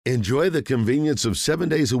Enjoy the convenience of 7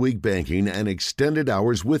 days a week banking and extended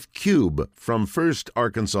hours with Cube from First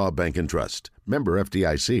Arkansas Bank and Trust. Member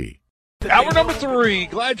FDIC. Hour number 3.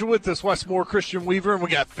 Glad you're with us, Westmore Christian Weaver, and we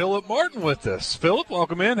got Phillip Martin with us. Phillip,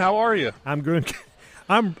 welcome in. How are you? I'm good.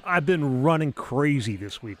 I've been running crazy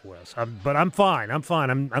this week, Wes. But I'm fine.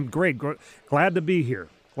 I'm great. Glad to be here.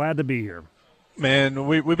 Man,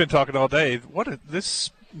 we've been talking all day. This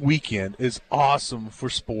weekend is awesome for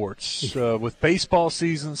sports with baseball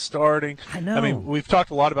season starting. I know. I mean, we've talked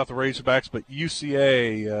a lot about the Razorbacks, but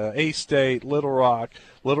UCA, A-State, Little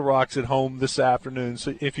Rock's at home this afternoon.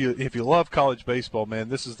 So if you love college baseball, man,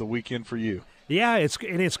 this is the weekend for you. Yeah, it's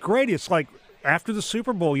great. It's like after the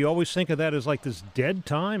Super Bowl, you always think of that as like this dead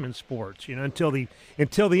time in sports, until the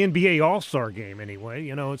NBA All-Star game anyway.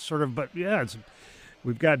 It's sort of, but yeah,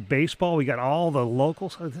 we've got baseball, we got all the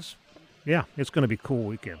locals. It's going to be a cool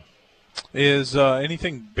weekend. Is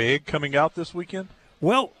anything big coming out this weekend?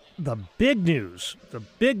 Well, the big news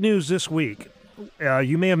this week,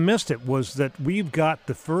 you may have missed it, was that we've got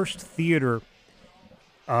the first theater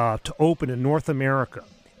to open in North America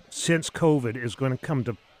since COVID is going to come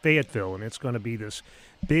to Fayetteville, and it's going to be this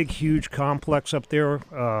big, huge complex up there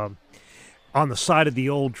on the side of the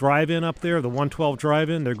old drive-in up there, the 112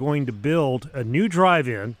 drive-in. They're going to build a new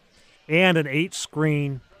drive-in and an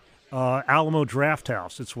 8-screen Alamo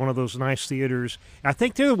Drafthouse. It's one of those nice theaters. I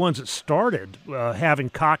think they're the ones that started having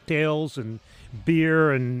cocktails and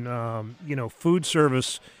beer and food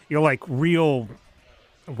service, like real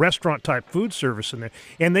restaurant type food service in there.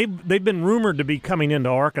 And they've been rumored to be coming into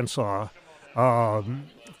Arkansas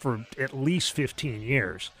for at least 15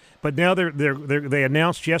 years. But now they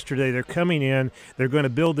announced yesterday they're coming in. They're going to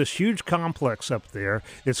build this huge complex up there.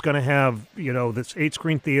 It's going to have this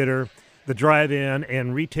 8-screen theater, the drive-in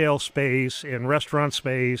and retail space and restaurant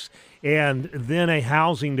space, and then a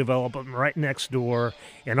housing development right next door.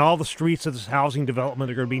 And all the streets of this housing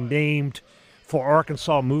development are going to be named for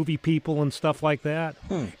Arkansas movie people and stuff like that.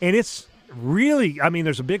 And it's really,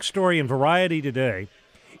 there's a big story in Variety today,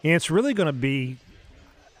 and it's really going to be,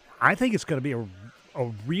 I think it's going to be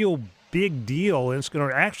a real big deal, and it's going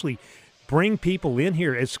to actually bring people in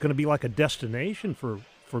here. It's going to be like a destination for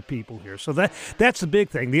people here. So that's the big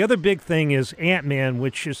thing. The other big thing is Ant-Man,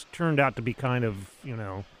 which has turned out to be kind of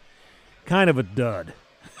a dud.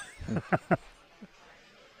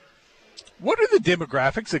 What are the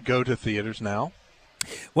demographics that go to theaters now?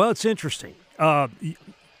 Well, it's interesting.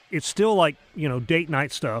 It's still like, date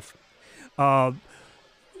night stuff.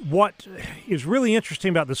 What is really interesting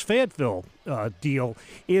about this Fayetteville deal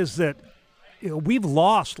is that we've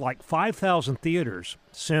lost like 5,000 theaters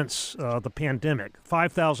since the pandemic.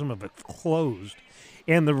 5,000 of it closed.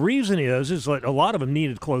 And the reason is that a lot of them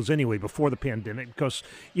needed to close anyway before the pandemic because,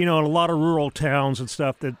 in a lot of rural towns and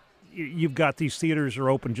stuff that you've got these theaters are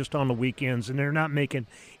open just on the weekends and they're not making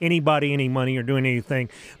anybody any money or doing anything.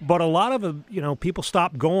 But a lot of them, people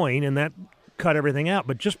stopped going and that cut everything out.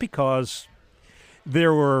 But just because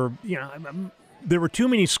there were too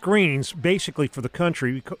many screens basically for the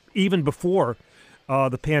country, even before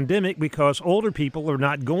the pandemic, because older people are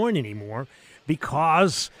not going anymore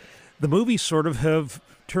because the movies sort of have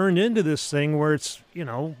turned into this thing where it's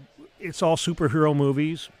all superhero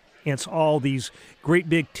movies. It's all these great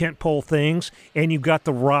big tentpole things, and you've got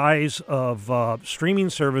the rise of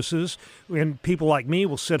streaming services, and people like me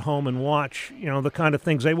will sit home and watch, the kind of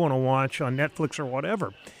things they want to watch on Netflix or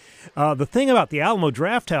whatever. The thing about the Alamo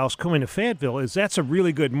Drafthouse coming to Fayetteville is that's a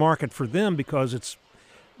really good market for them because it's,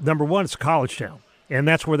 number one, it's a college town, and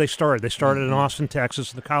that's where they started. They started in Austin,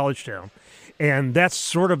 Texas, the college town, and that's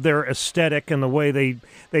sort of their aesthetic and the way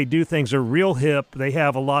they do things. They're real hip. They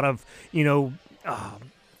have a lot of,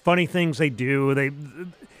 funny things they do.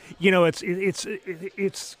 It's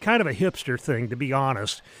kind of a hipster thing, to be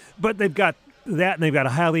honest, but they've got that and they've got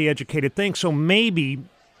a highly educated thing. So maybe,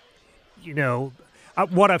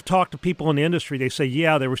 what I've talked to people in the industry, they say,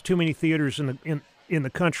 yeah, there was too many theaters in the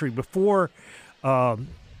country before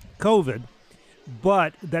COVID,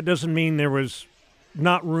 but that doesn't mean there was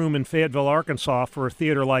not room in Fayetteville, Arkansas for a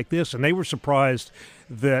theater like this. And they were surprised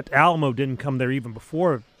that Alamo didn't come there even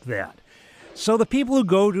before that. So the people who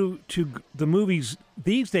go to the movies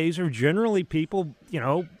these days are generally people,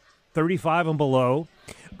 35 and below,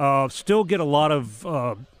 still get a lot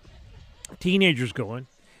of teenagers going,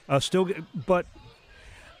 but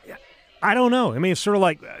I don't know. It's sort of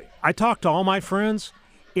like I talk to all my friends,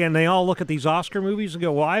 and they all look at these Oscar movies and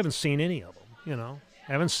go, well, I haven't seen any of them,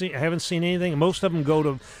 I haven't seen anything. Most of them go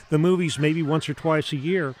to the movies maybe once or twice a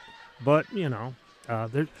year, but,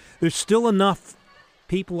 there's still enough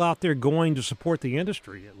people out there going to support the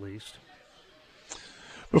industry, at least.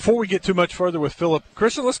 Before we get too much further with Phillip,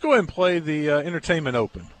 Christian, let's go ahead and play the Entertainment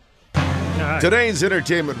Open. Today's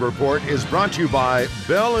entertainment report is brought to you by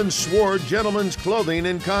Bell & Sword Gentlemen's Clothing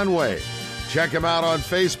in Conway. Check them out on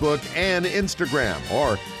Facebook and Instagram,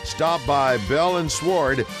 or stop by Bell &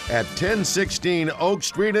 Sword at 1016 Oak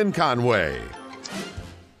Street in Conway.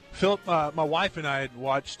 Phillip, my wife and I had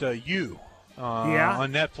watched You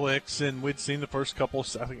on Netflix, and we'd seen the first couple.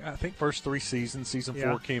 I think first 3 seasons. Season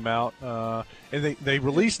 4 came out, and they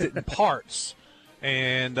released it in parts,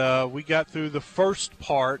 and we got through the first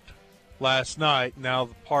part last night. Now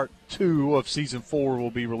the part 2 of season 4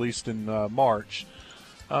 will be released in March.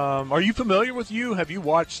 Are you familiar with You? Have you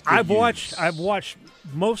watched? I've watched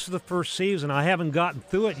most of the first season. I haven't gotten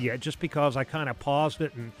through it yet, just because I kind of paused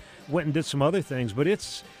it and went and did some other things. But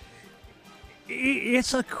it's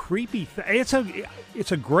a creepy thing.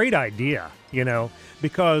 It's a great idea,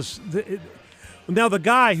 because now the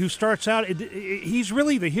guy who starts out, he's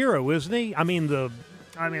really the hero, isn't he? I mean,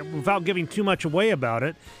 without giving too much away about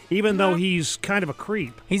it, even though he's kind of a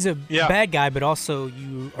creep. He's a bad guy, but also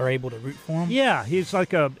you are able to root for him. Yeah, he's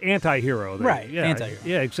like a anti-hero. Right, yeah, anti-hero.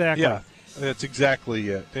 Yeah, exactly. Yeah, that's exactly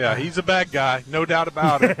it. Yeah, he's a bad guy, no doubt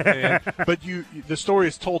about it. But the story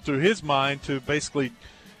is told through his mind to basically,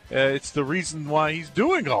 it's the reason why he's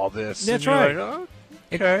doing all this. That's right. Like, oh,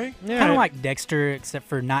 okay. Kind of like Dexter, except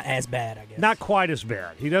for not as bad, I guess. Not quite as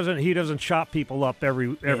bad. He doesn't chop people up every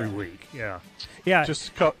week. Yeah.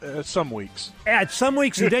 Just some weeks. Yeah, some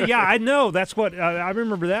weeks he did. Yeah, I know. That's what I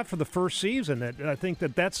remember that for the first season. I think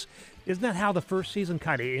isn't that how the first season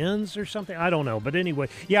kind of ends or something? I don't know. But anyway,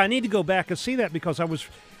 yeah, I need to go back and see that, because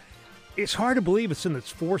it's hard to believe it's in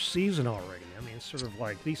its 4th season already. I mean, it's sort of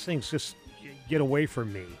like these things just get away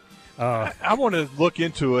from me. I want to look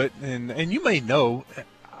into it, and you may know,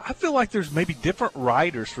 I feel like there's maybe different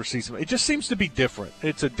writers for season. It just seems to be different.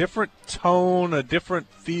 It's a different tone, a different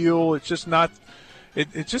feel. It's just not.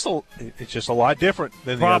 It's just a lot different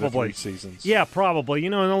than the other 3 seasons. Yeah, probably.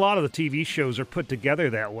 And a lot of the TV shows are put together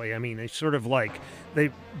that way. I mean, they sort of like they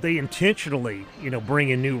intentionally, bring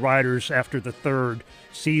in new writers after the 3rd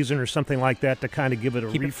season or something like that to kind of give it a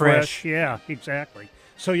Keep refresh. It fresh. Yeah, exactly.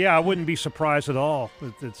 So yeah, I wouldn't be surprised at all.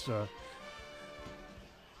 It's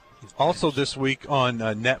also this week on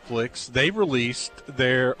Netflix, they released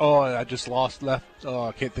their I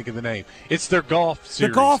can't think of the name. It's their golf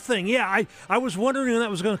series. The golf thing, yeah. I was wondering when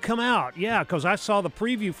that was going to come out. Yeah, because I saw the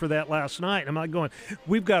preview for that last night. And I'm like going,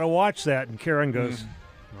 we've got to watch that. And Karen goes,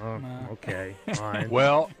 okay, fine.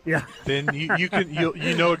 Well, yeah. Then you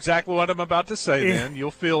know exactly what I'm about to say. Then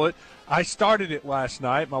you'll feel it. I started it last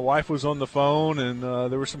night. My wife was on the phone, and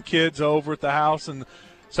there were some kids over at the house, and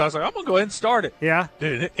so I was like, I'm going to go ahead and start it. Yeah.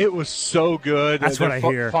 Dude, it was so good. That's what I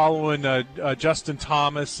hear. Following Justin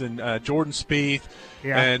Thomas and Jordan Spieth,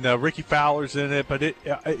 and Ricky Fowler's in it, but it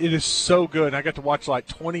is so good. And I got to watch like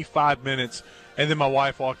 25 minutes, and then my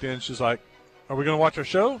wife walked in, and she's like, are we going to watch our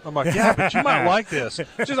show? I'm like, yeah, but you might like this.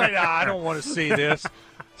 She's like, I don't want to see this.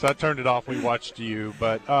 So I turned it off. We watched You.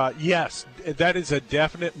 But, yes, that is a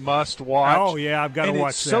definite must-watch. Oh, yeah, I've got to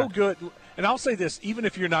watch it's that. so good. And I'll say this, even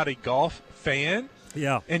if you're not a golf fan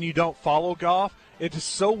and you don't follow golf, it is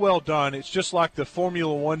so well done. It's just like the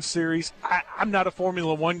Formula One series. I'm not a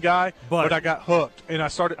Formula One guy, but I got hooked. And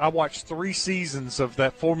I watched 3 seasons of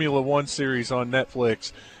that Formula One series on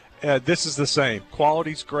Netflix. This is the same.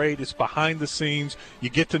 Quality's great. It's behind the scenes. You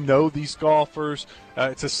get to know these golfers.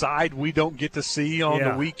 It's a side we don't get to see on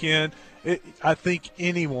the weekend. I think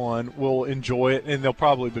anyone will enjoy it, and they'll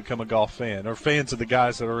probably become a golf fan or fans of the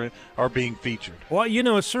guys that are being featured. Well,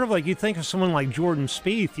 it's sort of like you think of someone like Jordan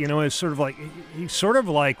Spieth. It's sort of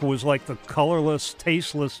like he was like the colorless,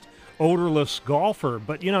 tasteless, odorless golfer.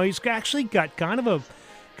 But he's actually got kind of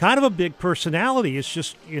a big personality. It's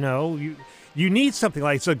just you need something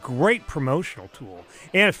like it's a great promotional tool.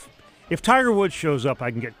 And if Tiger Woods shows up,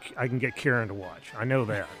 I can get Karen to watch. I know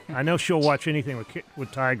that. I know she'll watch anything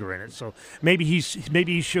with Tiger in it. So maybe he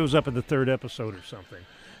shows up in the 3rd episode or something.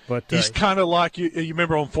 But he's kind of like you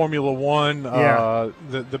remember on Formula One,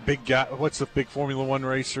 the big guy. What's the big Formula One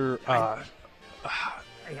racer? I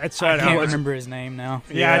can't remember his name now.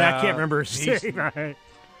 Yeah, I can't remember his name.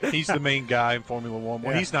 He's the main guy in Formula One.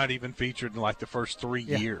 Well, he's not even featured in like the first 3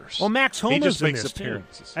 years. Well, Max Homa's in this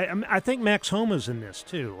appearances. Too. I think Max Homa's in this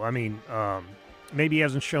too. I mean, maybe he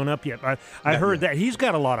hasn't shown up yet. I heard that he's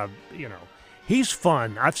got a lot of he's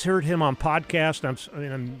fun. I've heard him on podcasts.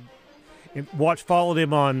 Followed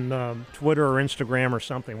him on Twitter or Instagram or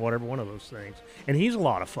something, whatever one of those things. And he's a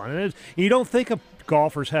lot of fun. And you don't think of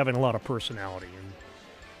golfers having a lot of personality,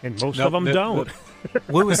 and most of them don't.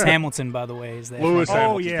 Lewis Hamilton, by the way, is that? Lewis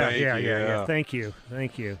Hamilton. Oh, yeah. Thank you.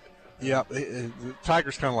 Yeah,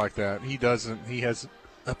 Tiger's kind of like that. He has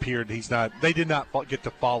appeared. He's not. They did not get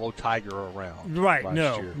to follow Tiger around. Right?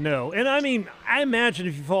 Last year. No. And I mean, I imagine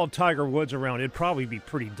if you followed Tiger Woods around, it'd probably be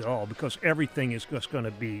pretty dull because everything is just going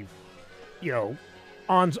to be,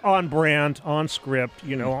 on brand, on script.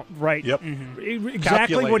 Right? Yep. Mm-hmm.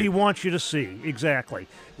 Exactly what he wants you to see. Exactly.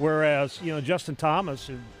 Whereas Justin Thomas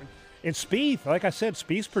and Spieth, like I said,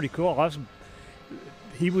 Spieth's pretty cool.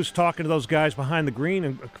 He was talking to those guys behind the green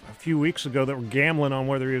a few weeks ago that were gambling on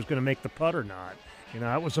whether he was going to make the putt or not.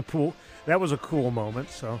 That was a cool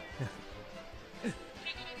moment. So,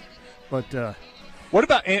 but what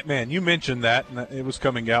about Ant-Man? You mentioned that, and it was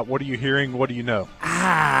coming out. What are you hearing? What do you know?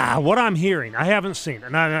 What I'm hearing, I haven't seen it,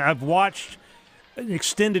 and I've watched an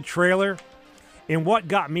extended trailer. And what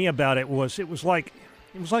got me about it was like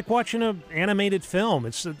watching an animated film.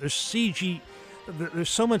 There's CG, there's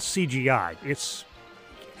so much CGI.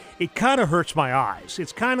 It kind of hurts my eyes.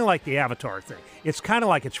 It's kind of like the Avatar thing. It's kind of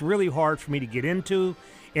like it's really hard for me to get into,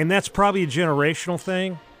 and that's probably a generational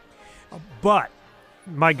thing. But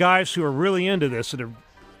my guys who are really into this, that are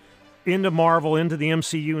into Marvel, into the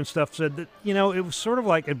MCU and stuff, said that, it was sort of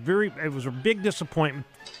like it was a big disappointment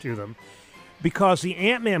to them because the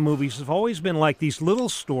Ant-Man movies have always been like these little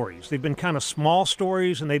stories. They've been kind of small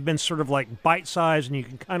stories, and they've been sort of like bite-sized, and you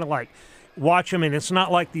can kind of like watch them, and it's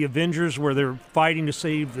not like the Avengers where they're fighting to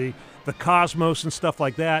save the cosmos and stuff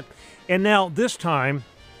like that. And now this time,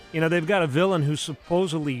 they've got a villain who's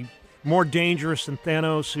supposedly more dangerous than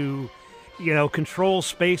Thanos, who, controls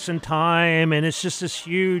space and time, and it's just this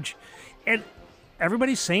huge. And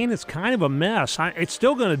everybody's saying it's kind of a mess. It's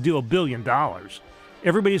still going to do $1 billion.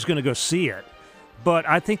 Everybody's going to go see it. But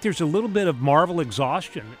I think there's a little bit of Marvel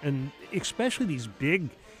exhaustion, and especially these big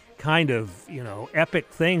kind of, epic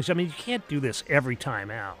things. I mean, you can't do this every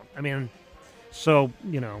time out. I mean, so,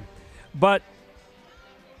 but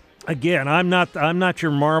again, I'm not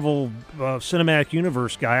your Marvel Cinematic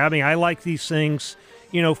Universe guy. I mean, I like these things,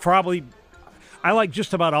 probably I like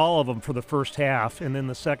just about all of them for the first half, and then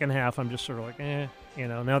the second half I'm just sort of like, now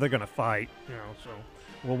they're going to fight, so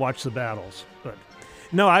we'll watch the battles. But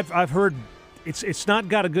no, I've heard it's not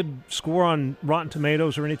got a good score on Rotten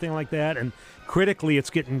Tomatoes or anything like that, and critically it's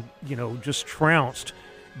getting, just trounced.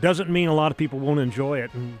 Doesn't mean a lot of people won't enjoy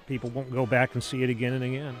it and people won't go back and see it again and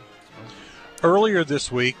again. So. Earlier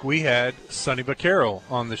this week, we had Sonny Vaccaro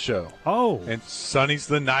on the show. Oh. And Sonny's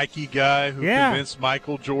the Nike guy who convinced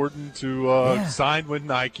Michael Jordan to sign with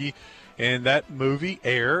Nike. And that movie,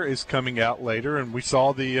 Air, is coming out later, and we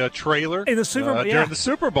saw the trailer in the Super Bowl, during the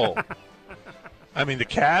Super Bowl. I mean, the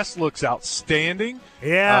cast looks outstanding.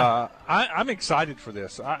 Yeah. I'm excited for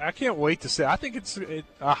this. I can't wait to see. I think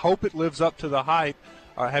I hope it lives up to the hype.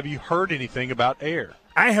 Have you heard anything about Air?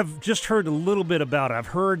 I have just heard a little bit about it. I've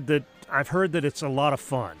heard that it's a lot of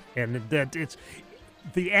fun, and that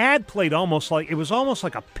the ad played almost like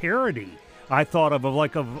a parody. I thought of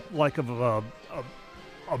a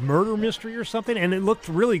murder mystery or something, and it looked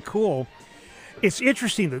really cool. It's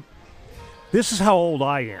interesting that this is how old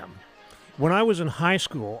I am. When I was in high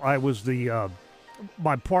school, I was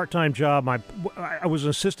my part-time job. I was an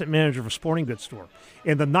assistant manager of a sporting goods store,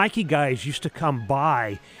 and the Nike guys used to come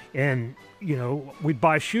by, and we'd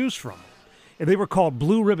buy shoes from them. And they were called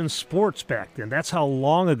Blue Ribbon Sports back then. That's how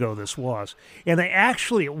long ago this was. And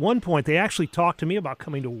at one point, they actually talked to me about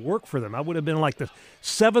coming to work for them. I would have been like the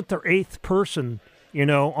 7th or 8th person,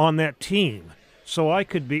 on that team. So I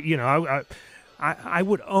could be, I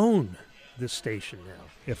would own this station now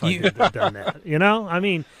if I had done that. I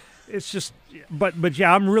mean, it's just, but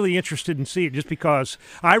yeah, I'm really interested in seeing it just because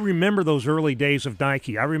I remember those early days of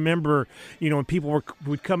Nike. I remember, when people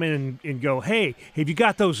would come in and go, hey, have you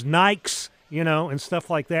got those Nikes? And stuff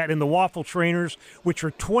like that, and the waffle trainers, which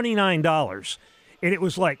are $29, and it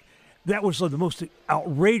was like that was the most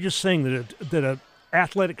outrageous thing that a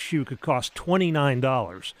athletic shoe could cost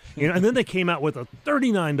 $29, and then they came out with a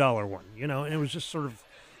 $39 one, and it was just sort of,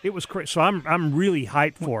 it was crazy. So I'm really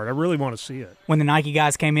hyped for it. I really want to see it. When the Nike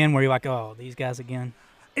guys came in, were you like, oh, these guys again?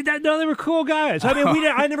 No, they were cool guys. I mean,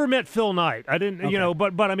 I never met Phil Knight. I didn't, okay.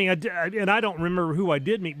 But I mean, I don't remember who I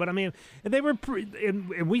did meet. But I mean, they were,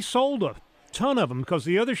 and we sold a ton of them because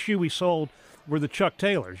the other shoe we sold were the Chuck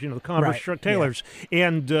Taylors, the Converse Chuck Taylors,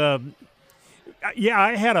 and I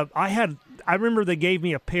remember they gave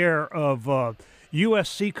me a pair of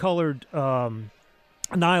USC colored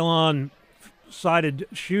nylon sided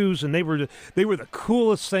shoes, and they were the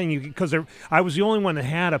coolest thing because I was the only one that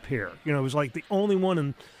had a pair. It was like the only one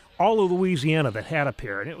in all of Louisiana that had a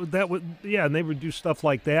pair, and and they would do stuff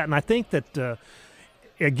like that, and I think that.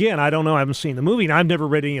 Again, I don't know. I haven't seen the movie, and I've never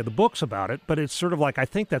read any of the books about it. But it's sort of like I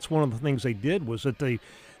think that's one of the things they did was that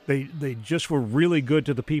they just were really good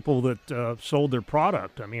to the people that sold their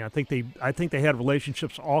product. I mean, I think they had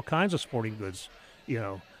relationships with all kinds of sporting goods,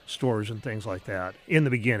 stores and things like that in the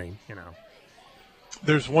beginning.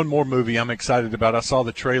 There's one more movie I'm excited about. I saw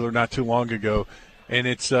the trailer not too long ago, and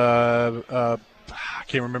it's I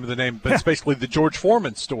can't remember the name, but it's basically the George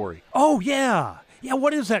Foreman story. Oh yeah.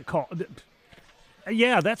 What is that called?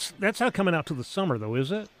 Yeah, that's not coming out till the summer though,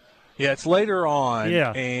 is it? Yeah, it's later on.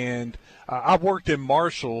 Yeah, and I worked in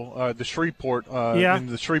Marshall, the Shreveport, in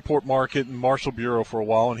the Shreveport market and Marshall Bureau for a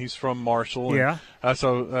while, and he's from Marshall. And,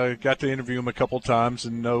 so got to interview him a couple times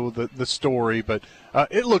and know the story. But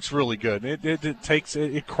it looks really good.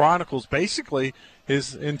 It chronicles basically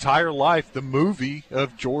his entire life, the movie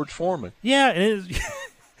of George Foreman. Yeah,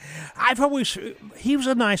 he was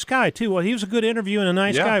a nice guy too. Well, he was a good interview and a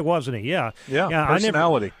nice guy, wasn't he? Yeah,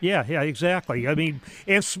 personality. Yeah, exactly. I mean,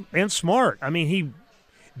 and smart. I mean, he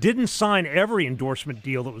didn't sign every endorsement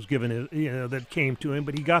deal that was given, that came to him,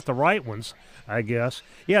 but he got the right ones, I guess.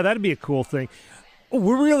 Yeah, that'd be a cool thing.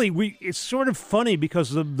 It's sort of funny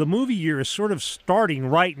because the movie year is sort of starting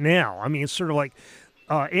right now. I mean, it's sort of like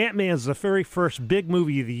Ant-Man's the very first big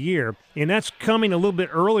movie of the year, and that's coming a little bit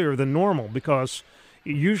earlier than normal because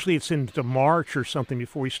usually it's into March or something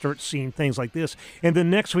before we start seeing things like this. And then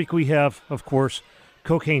next week we have, of course,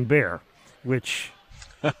 Cocaine Bear, which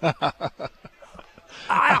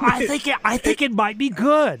I think it might be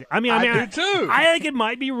good. I do too. I think it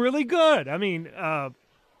might be really good. I mean, I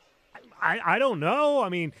don't know. I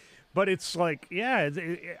mean, but it's like,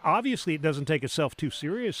 obviously it doesn't take itself too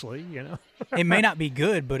seriously, It may not be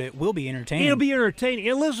good, but it will be entertaining. It'll be entertaining.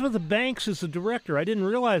 Elizabeth Banks is the director. I didn't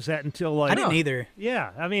realize that until I didn't either.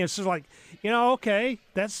 Yeah, I mean, it's just like, okay,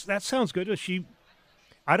 that sounds good.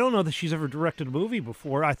 I don't know that she's ever directed a movie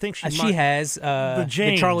before. I think she has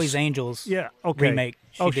the Charlie's Angels remake.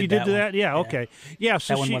 She did that? Yeah, okay. Yeah,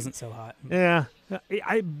 so that one wasn't so hot. Yeah,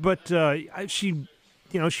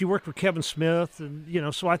 she worked with Kevin Smith,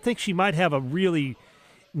 and so I think she might have a really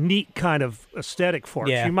neat kind of aesthetic for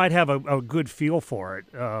it. Yeah. She might have a good feel for it.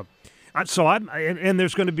 So and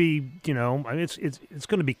there's going to be, it's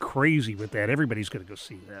going to be crazy with that. Everybody's going to go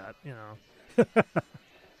see that,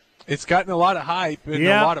 It's gotten a lot of hype and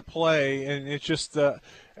a lot of play, and it's just,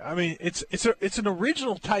 it's an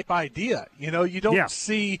original type idea. You don't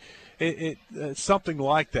see it something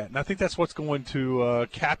like that, and I think that's what's going to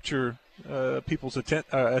capture people's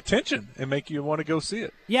attention and make you want to go see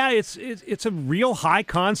it. Yeah, it's a real high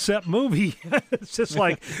concept movie. It's just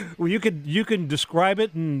like you can describe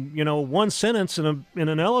it in one sentence in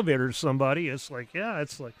an elevator to somebody. It's like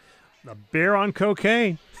it's like a bear on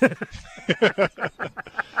cocaine.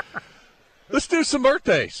 Let's do some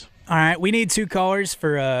birthdays. All right, we need 2 callers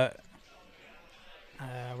for.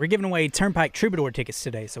 We're giving away Turnpike Troubadour tickets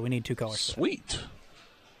today, so we need 2 callers. Sweet.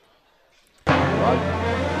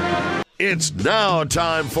 It's now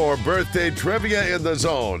time for Birthday Trivia in the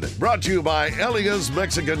Zone. Brought to you by Elia's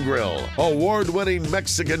Mexican Grill. Award-winning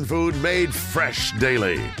Mexican food made fresh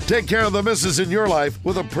daily. Take care of the misses in your life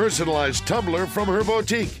with a personalized tumbler from her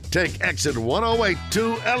boutique. Take exit 108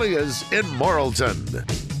 to Elia's in Morrilton.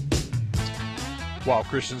 While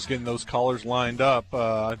Christian's getting those callers lined up,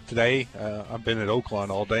 today I've been at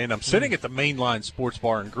Oakland all day, and I'm sitting at the Mainline Sports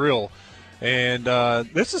Bar and Grill. And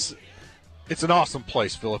it's an awesome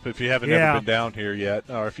place, Phillip, if you haven't ever been down here yet.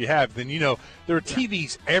 Or if you have, then there are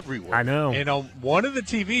TVs everywhere. I know. And on one of the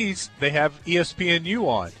TVs, they have ESPNU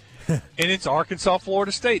on. And it's Arkansas,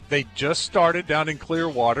 Florida State. They just started down in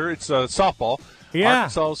Clearwater. It's softball. Yeah.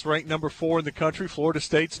 Arkansas is ranked number 4 in the country. Florida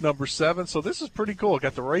State's number 7. So this is pretty cool.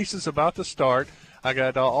 Got the races about to start. I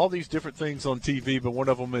got all these different things on TV, but one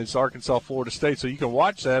of them is Arkansas, Florida State. So you can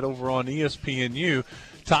watch that over on ESPNU.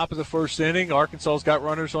 Top of the first inning, Arkansas's got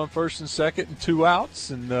runners on first and second and 2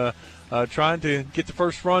 outs, and trying to get the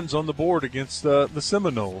first runs on the board against the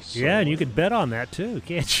Seminoles. So, and you could bet on that too,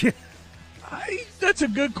 can't you? That's a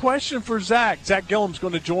good question for Zach. Zach Gillum's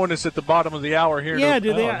going to join us at the bottom of the hour here. Yeah,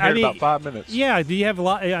 in about 5 minutes. Yeah, do you have a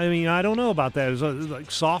lot? I mean, I don't know about that. Is it like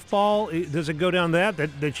softball? Does it go down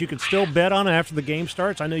that you could still bet on after the game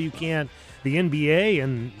starts? I know you can. The NBA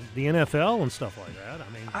and the NFL and stuff like that. I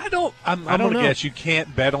mean, I'm going to guess you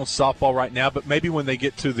can't bet on softball right now, but maybe when they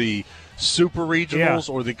get to the Super Regionals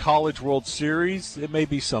or the College World Series, it may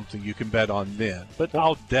be something you can bet on then. But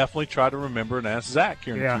I'll definitely try to remember and ask Zach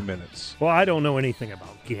here in a few minutes. Well, I don't know anything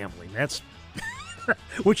about gambling. That's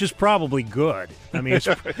which is probably good. I mean, it's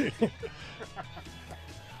all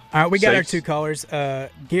right, we got our 2 callers.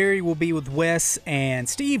 Gary will be with Wes, and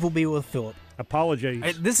Steve will be with Phillip.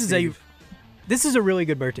 Apologize. This is a really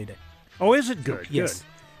good birthday day. Oh, is it good? Yes.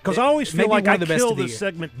 Because I always feel like I kill the this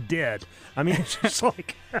segment dead. I mean, it's just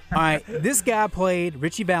like... All right, this guy played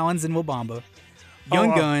Richie Valens in Wabamba,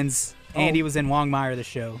 Young Guns, and he was in Longmire, the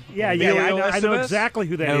show. Yeah, I know exactly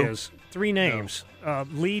who that is. 3 names.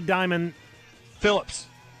 Lee Diamond... Phillips.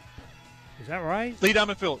 Is that right? Lee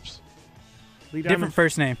Diamond Phillips. Different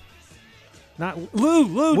first name. Not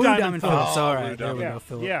Lou Diamond Phillips. Oh, all right, there we go,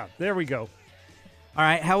 Philip. Yeah, there we go. All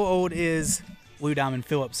right, how old is Lou Diamond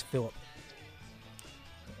Phillips, Philip?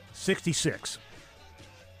 66.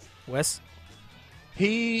 Wes?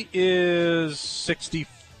 He is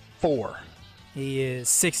 64. He is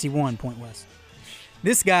 61, Point West.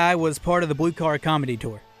 This guy was part of the Blue Car Comedy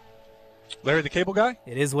Tour. Larry the Cable Guy?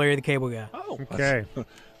 It is Larry the Cable Guy. Oh, okay.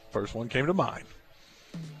 First one came to mind.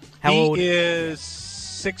 How old? He is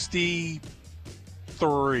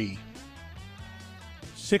 63.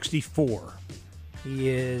 64. He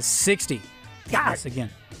is 60. God. Yes, again.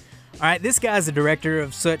 All right, this guy's the director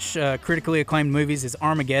of such critically acclaimed movies as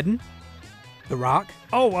Armageddon, The Rock.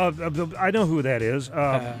 Oh, I know who that is.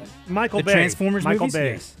 Michael Bay. Transformers Michael movies?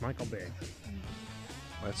 Bay. Yes. Michael Bay.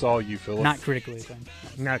 That's all you, Philip. Not critically acclaimed.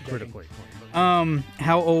 Not critically.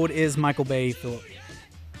 How old is Michael Bay, Philip?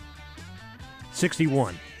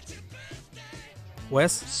 61.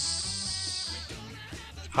 Wes?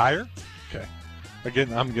 Higher? Okay.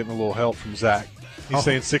 Again, I'm getting a little help from Zach. He's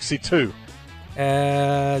saying 62.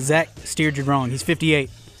 Zach steered you wrong. He's 58.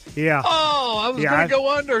 Yeah. Oh, I was going to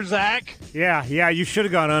go under, Zach. Yeah, you should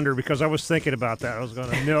have gone under because I was thinking about that. I was going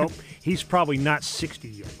to, nope, he's probably not 60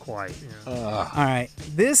 yet quite. Yeah. All right.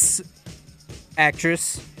 This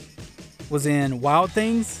actress was in Wild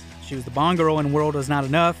Things. She was the Bond girl in World Is Not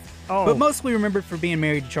Enough, but mostly remembered for being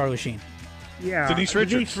married to Charlie Sheen. Yeah. Denise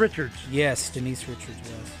Richards. Yes, Denise Richards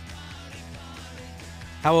was.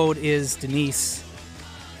 How old is Denise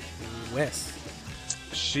West?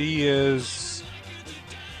 She is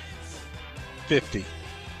 50.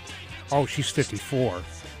 Oh, she's 54.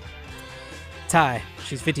 Ty,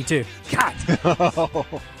 she's 52. God. All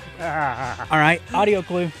right, audio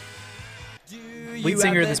clue. Lead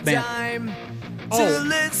singer of this band.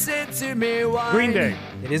 Listen to me whine. Green Day.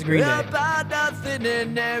 It is Green Day. About nothing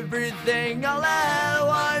and everything all at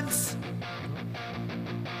once.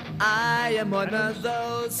 I am one of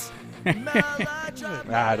those.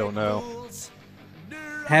 I don't know.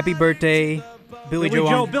 Happy birthday, Billy Joe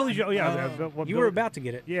Armstrong. Billy Joe, yeah. You were about to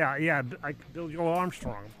get it. Yeah, Billy Joe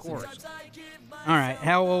Armstrong, of course. All right,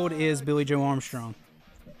 how old is Billy Joe Armstrong?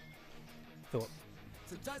 Philip.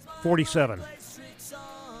 47.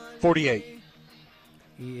 48.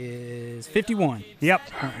 He is 51. Yep.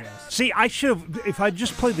 See, I should have, if I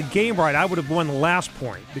just played the game right, I would have won the last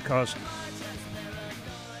point because...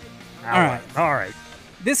 All right.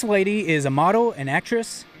 This lady is a model and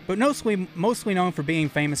actress, but mostly known for being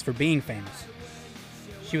famous.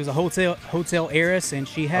 She was a hotel heiress, and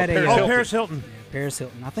she had Paris Hilton. Paris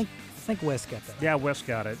Hilton. I think Wes got that. Yeah, Wes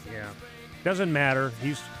got it. Yeah, doesn't matter.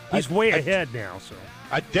 He's way ahead now. So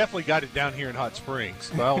I definitely got it down here in Hot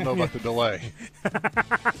Springs, but I don't know about the delay.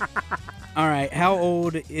 All right, how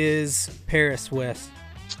old is Paris West?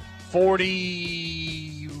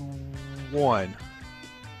 41.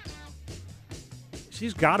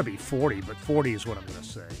 She's got to be 40, but 40 is what I'm going to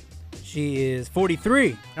say. She is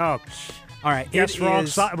 43. Oh, all right. Yes, wrong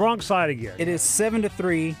side again. It is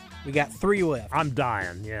 7-3. We got 3 left. I'm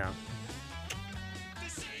dying, yeah.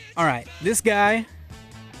 All right. This guy,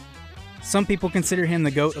 some people consider him the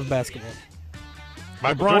GOAT of basketball.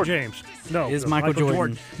 LeBron James. No. It is Michael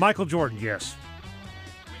Jordan. Michael Jordan, yes.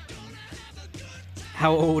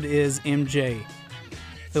 How old is MJ?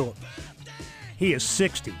 Philip. He is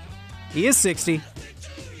 60. He is 60.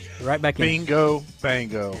 Right back in. Bingo,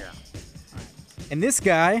 bango. Yeah. And this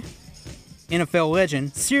guy, NFL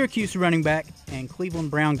legend, Syracuse running back, and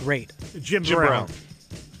Cleveland Brown great. Jim Brown.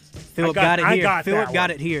 Philip got it here. Philip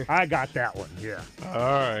got it here. I got that one, yeah. All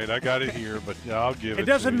right, I got it here, but I'll give it. It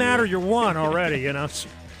doesn't matter. You're one already, you know.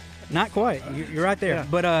 Not quite. You're right there. Yeah.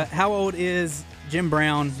 But how old is Jim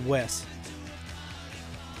Brown West?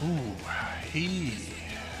 Ooh, he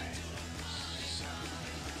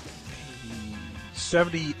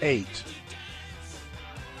 78.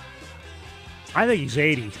 I think he's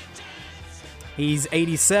 80. He's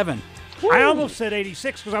 87. Woo! I almost said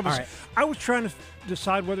 86 because I was trying to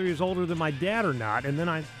decide whether he was older than my dad or not, and then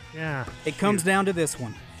It comes down to this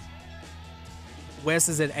one. Wes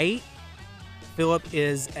is at 8. Philip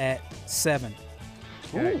is at 7.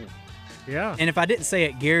 Okay. Ooh. Yeah. And if I didn't say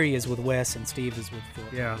it, Gary is with Wes and Steve is with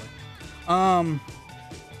Philip. Yeah.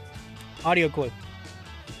 Audio clue.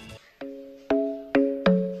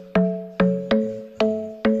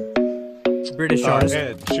 British artist.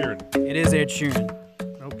 Ed Sheeran. It is Ed Sheeran.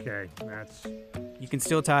 Okay, that's. You can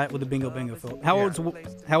still tie it with a bingo, Phillip. How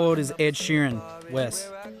old is Ed Sheeran, Wes?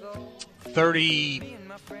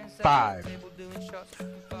 35.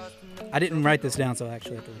 I didn't write this down, so I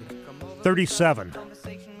actually have to read it. 37.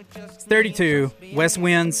 It's 32. Wes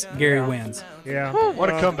wins. Gary wins. Yeah. What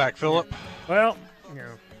a comeback, Phillip. Well,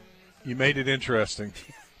 you made it interesting.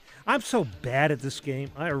 I'm so bad at this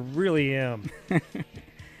game. I really am.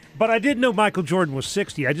 But I did know Michael Jordan was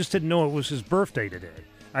 60. I just didn't know it was his birthday today.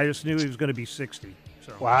 I just knew he was going to be 60.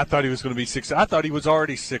 So. Well, I thought he was going to be 60. I thought he was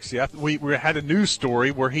already 60. We had a news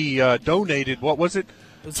story where he donated, what was it?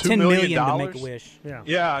 It was $10 million to Make-A-Wish.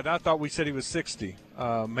 Yeah, and I thought we said he was 60.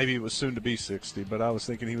 Maybe it was soon to be 60, but I was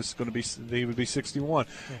thinking he would be 61.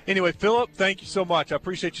 Yeah. Anyway, Phillip, thank you so much. I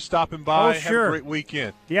appreciate you stopping by. Oh, sure. Have a great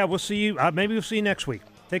weekend. Yeah, we'll see you. Maybe we'll see you next week.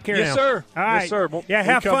 Take care now. Yes, sir. All right. Yes, sir.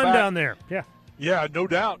 Have fun down there. Yeah. Yeah, no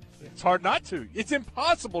doubt. It's hard not to. It's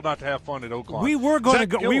impossible not to have fun at Oakland. We were going to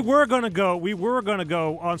go. We were going to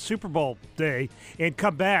go on Super Bowl day and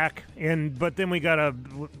come back, but then we got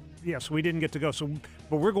to. Yes, we didn't get to go. So,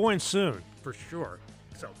 but we're going soon for sure.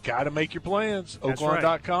 So, got to make your plans.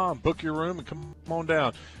 Oakland.com. Book your room and come on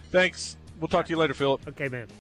down. Thanks. We'll talk to you later, Phillip. Okay, man.